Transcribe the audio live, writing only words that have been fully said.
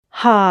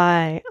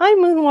Hi, I'm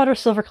Moonwater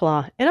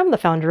Silverclaw, and I'm the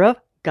founder of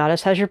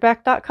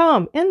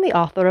GoddessHasYourBack.com and the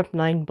author of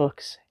 9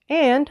 books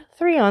and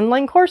 3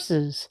 online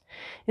courses.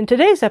 In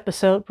today's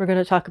episode, we're going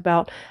to talk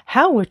about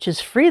how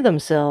witches free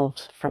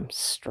themselves from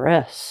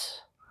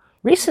stress.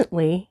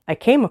 Recently, I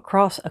came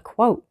across a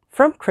quote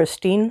from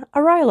Christine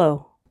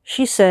Arylo.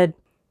 She said,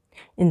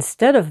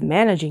 "Instead of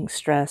managing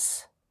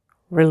stress,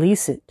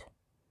 release it."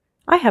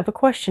 I have a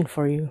question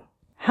for you.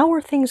 How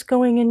are things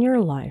going in your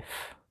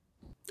life?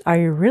 Are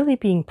you really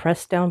being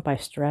pressed down by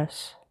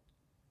stress?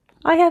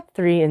 I have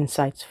 3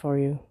 insights for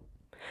you.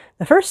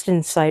 The first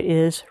insight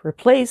is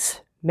replace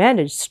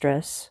managed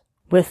stress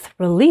with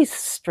release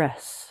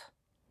stress.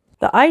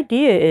 The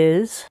idea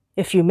is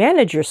if you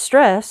manage your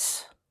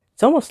stress,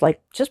 it's almost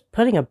like just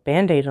putting a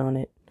band-aid on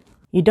it.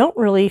 You don't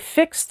really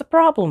fix the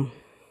problem.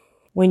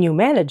 When you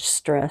manage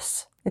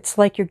stress, it's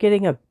like you're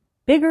getting a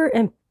bigger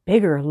and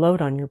bigger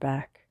load on your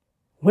back.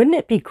 Wouldn't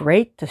it be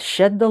great to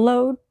shed the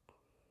load?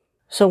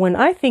 So when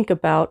I think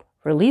about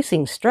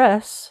releasing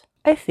stress,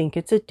 I think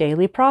it's a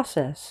daily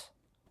process.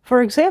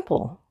 For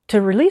example,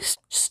 to release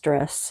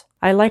stress,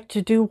 I like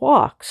to do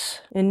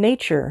walks in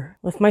nature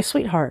with my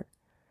sweetheart.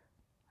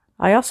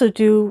 I also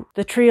do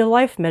the Tree of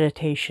Life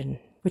meditation,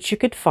 which you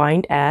could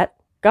find at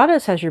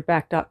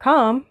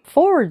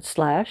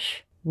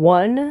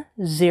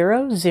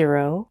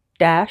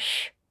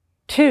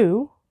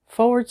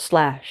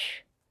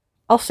goddesshasyourback.com/100-2/.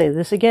 I'll say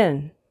this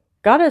again.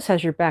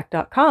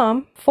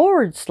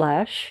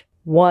 goddesshasyourback.com/100-2/.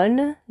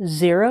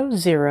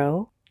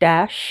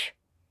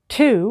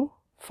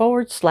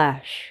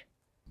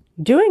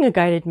 Doing a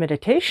guided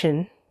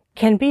meditation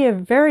can be a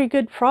very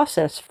good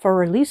process for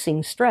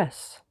releasing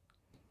stress.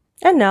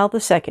 And now the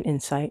second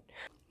insight.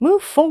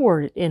 Move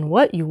forward in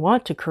what you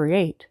want to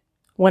create.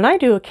 When I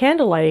do a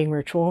candle lighting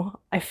ritual,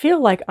 I feel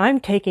like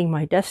I'm taking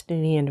my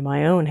destiny into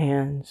my own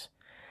hands.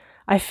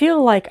 I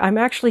feel like I'm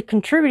actually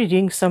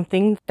contributing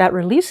something that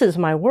releases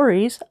my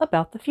worries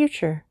about the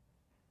future.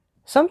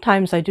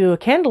 Sometimes I do a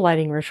candle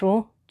lighting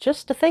ritual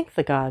just to thank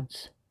the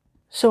gods.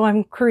 So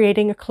I'm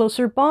creating a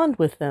closer bond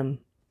with them.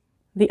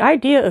 The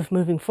idea of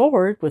moving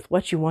forward with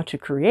what you want to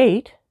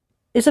create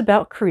is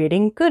about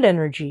creating good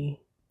energy.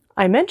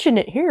 I mention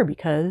it here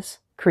because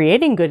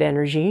creating good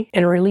energy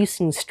and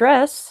releasing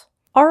stress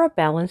are a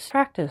balanced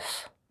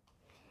practice.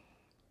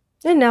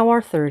 And now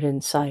our third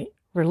insight.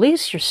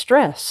 Release your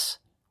stress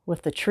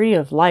with the Tree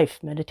of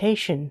Life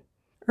meditation.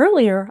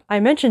 Earlier, I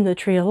mentioned the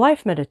Tree of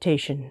Life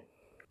meditation.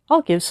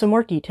 I'll give some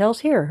more details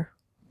here.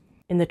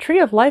 In the Tree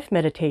of Life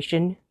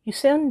meditation, you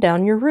send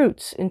down your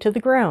roots into the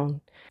ground.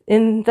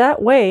 In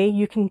that way,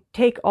 you can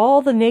take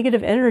all the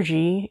negative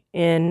energy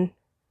and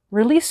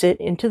release it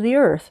into the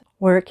earth,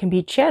 where it can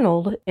be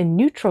channeled and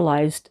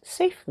neutralized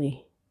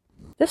safely.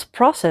 This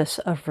process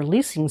of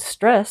releasing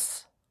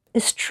stress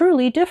is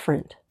truly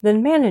different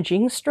than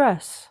managing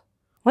stress.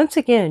 Once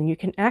again, you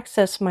can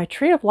access my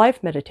Tree of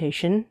Life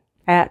meditation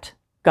at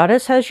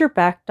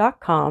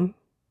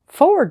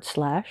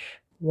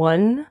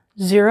goddesshasyourback.com/100-2/.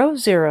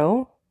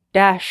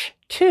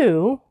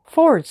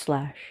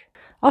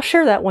 I'll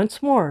share that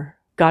once more.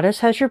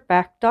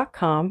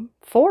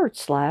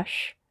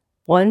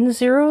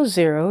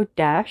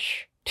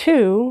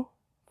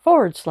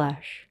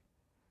 goddesshasyourback.com/100-2/.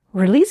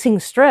 Releasing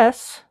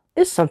stress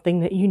is something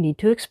that you need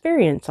to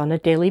experience on a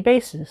daily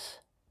basis.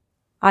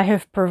 I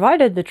have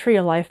provided the Tree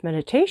of Life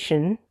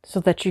meditation so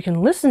that you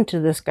can listen to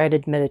this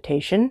guided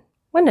meditation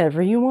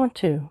whenever you want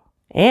to,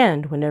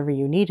 and whenever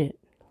you need it.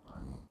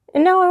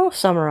 And now I will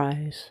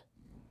summarize.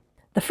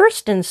 The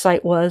first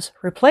insight was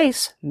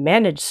replace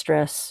managed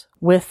stress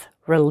with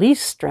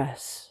release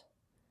stress.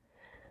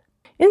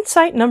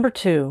 Insight number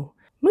 2,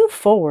 move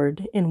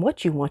forward in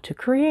what you want to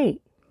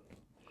create.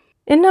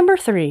 And number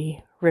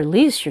 3,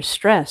 release your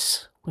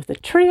stress with the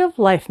Tree of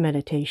Life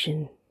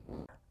meditation.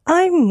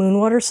 I'm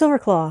Moonwater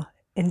Silverclaw,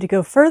 and to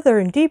go further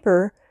and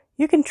deeper,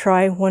 you can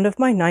try one of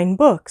my 9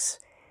 books.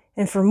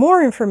 And for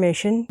more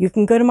information, you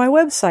can go to my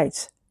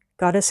websites,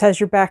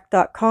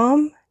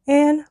 goddesshasyourback.com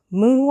and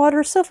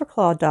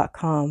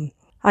moonwatersilverclaw.com.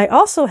 I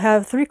also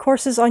have 3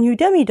 courses on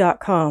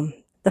udemy.com.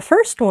 The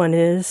first one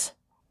is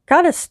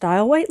Goddess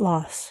Style Weight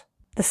Loss.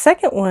 The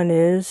second one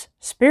is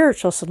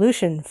Spiritual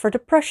Solution for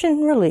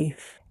Depression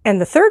Relief. And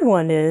the third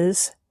one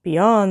is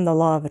Beyond the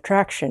Law of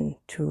Attraction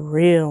to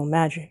Real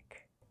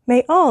Magic.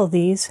 May all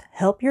these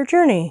help your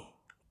journey.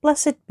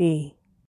 Blessed be.